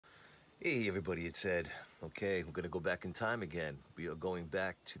Hey everybody, it's Ed. Okay, we're going to go back in time again. We are going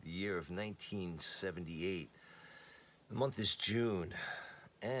back to the year of 1978. The month is June,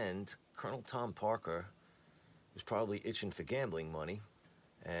 and Colonel Tom Parker was probably itching for gambling money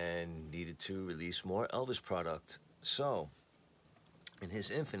and needed to release more Elvis product. So, in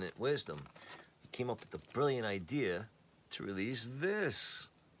his infinite wisdom, he came up with the brilliant idea to release this.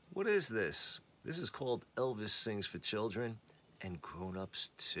 What is this? This is called Elvis Sings for Children and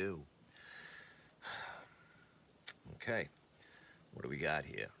Grownups too. Okay, what do we got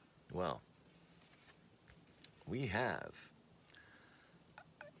here? Well, we have,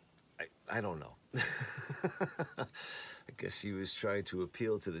 I don't know. I guess he was trying to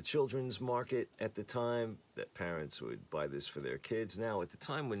appeal to the children's market at the time, that parents would buy this for their kids. Now, at the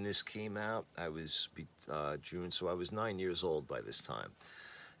time when this came out, I was June, so I was 9 years old by this time.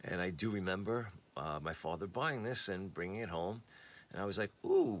 And I do remember my father buying this and bringing it home. And I was like,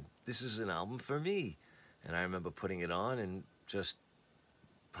 ooh, this is an album for me. And I remember putting it on and just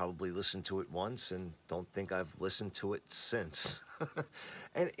probably listened to it once and don't think I've listened to it since.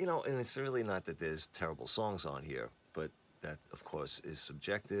 And, and it's really not that there's terrible songs on here, but that, of course, is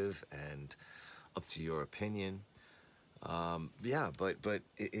subjective and up to your opinion. Yeah, but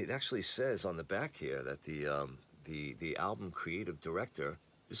it actually says on the back here that the album creative director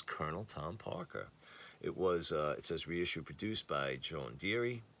is Colonel Tom Parker. It says reissue produced by Joan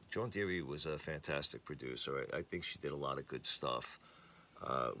Deary. Joan Deary was a fantastic producer. I think she did a lot of good stuff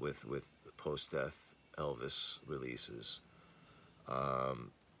with post-death Elvis releases.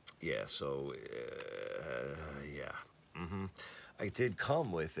 Yeah, so, yeah. I did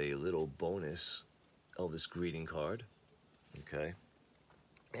come with a little bonus Elvis greeting card, okay?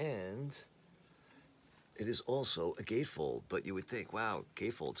 And it is also a gatefold, but you would think, wow,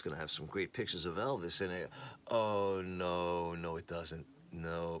 gatefold's gonna have some great pictures of Elvis in it. Oh, no, it doesn't.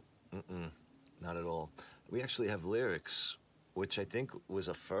 No, not at all. We actually have lyrics, which I think was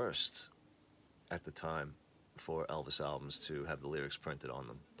a first at the time for Elvis albums to have the lyrics printed on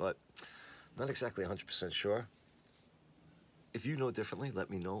them, but not exactly 100% sure. If you know differently, let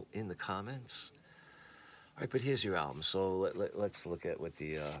me know in the comments. All right, but here's your album. So let's look at what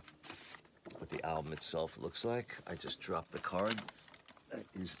the album itself looks like. I just dropped the card that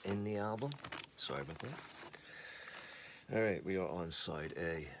is in the album. Sorry about that. All right, we are on side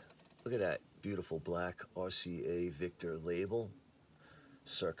A. Look at that beautiful black RCA Victor label,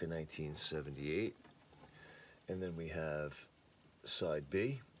 circa 1978. And then we have side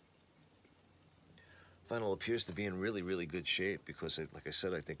B. Vinyl appears to be in really, really good shape because, like I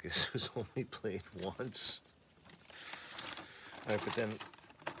said, I think this was only played once. All right, but then,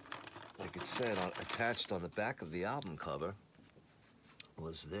 like it said, attached on the back of the album cover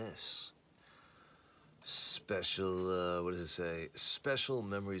was this. Special, what does it say? Special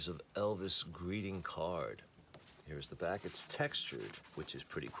Memories of Elvis greeting card. Here's the back. It's textured, which is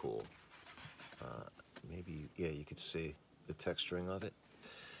pretty cool. Maybe, yeah, you could see the texturing of it.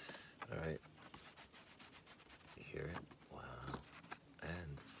 All right. You hear it? Wow.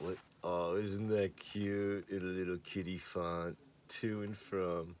 And what? Oh, isn't that cute? In a little kitty font, to and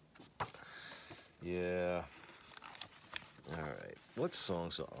from. Yeah. All right. What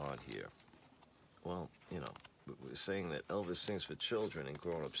songs are on here? Well, we're saying that Elvis sings for children and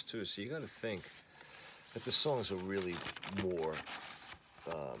grown-ups too, so you got to think that the songs are really more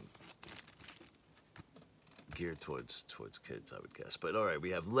geared towards kids, I would guess. But all right, we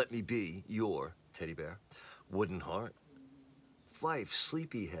have Let Me Be Your Teddy Bear, Wooden Heart, Fife,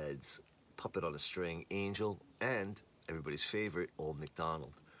 Sleepyheads, Puppet on a String, Angel, and everybody's favorite, Old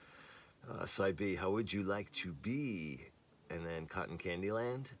MacDonald. Side B, How Would You Like to Be? And then Cotton Candy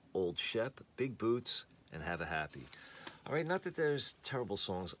Land, Old Shep, Big Boots, and Have a Happy. All right, not that there's terrible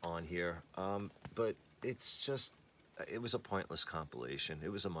songs on here, but it's just, it was a pointless compilation.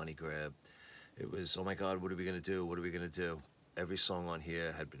 It was a money grab. It was, oh my God, what are we gonna do? What are we gonna do? Every song on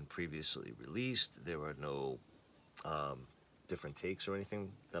here had been previously released. There were no different takes or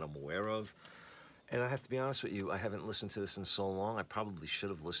anything that I'm aware of. And I have to be honest with you, I haven't listened to this in so long. I probably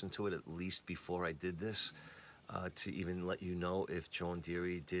should have listened to it at least before I did this. To even let you know if Joan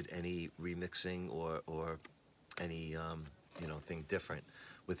Deary did any remixing or any thing different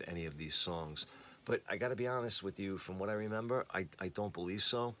with any of these songs. But I gotta be honest with you, from what I remember, I don't believe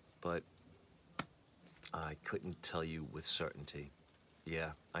so, but I couldn't tell you with certainty.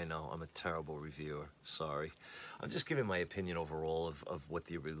 Yeah, I know, I'm a terrible reviewer, sorry. I'm just giving my opinion overall of what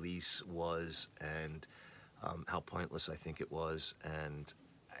the release was and how pointless I think it was, and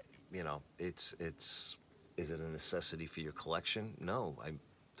is it a necessity for your collection? No, I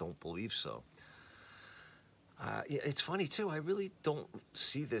don't believe so. Yeah, it's funny too. I really don't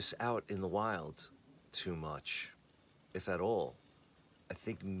see this out in the wild too much, if at all. I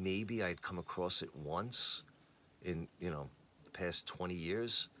think maybe I'd come across it once in, the past 20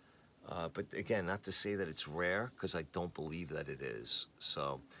 years. But again, not to say that it's rare, because I don't believe that it is.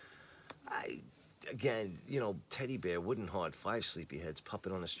 So, I, again, teddy bear, wooden heart, five sleepyheads,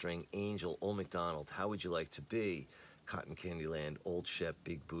 puppet on a string, angel, old MacDonald, how would you like to be? Cotton Candy Land, Old Shep,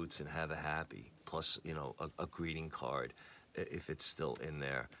 Big Boots, and Have a Happy. Plus, a greeting card, if it's still in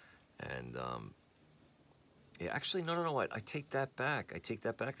there. And, yeah, actually, no. I take that back. I take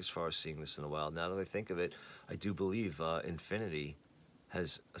that back as far as seeing this in the wild. Now that I think of it, I do believe Infinity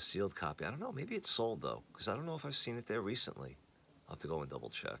has a sealed copy. I don't know. Maybe it's sold, though, because I don't know if I've seen it there recently. I'll have to go and double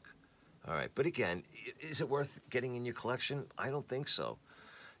check. All right. But again, is it worth getting in your collection? I don't think so.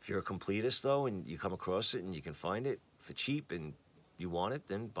 If you're a completist, though, and you come across it and you can find it for cheap and you want it,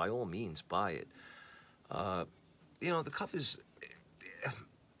 then by all means, buy it. The covers,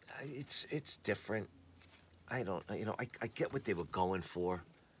 it's different. I don't, I get what they were going for,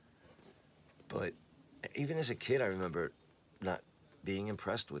 but even as a kid, I remember not being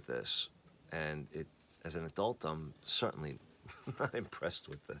impressed with this, and as an adult, I'm certainly not impressed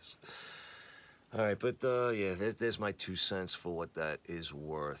with this. All right, but yeah, there's my 2 cents for what that is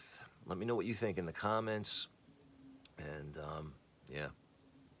worth. Let me know what you think in the comments, and yeah.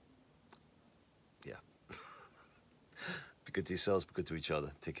 Be good to yourselves, be good to each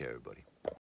other. Take care, everybody.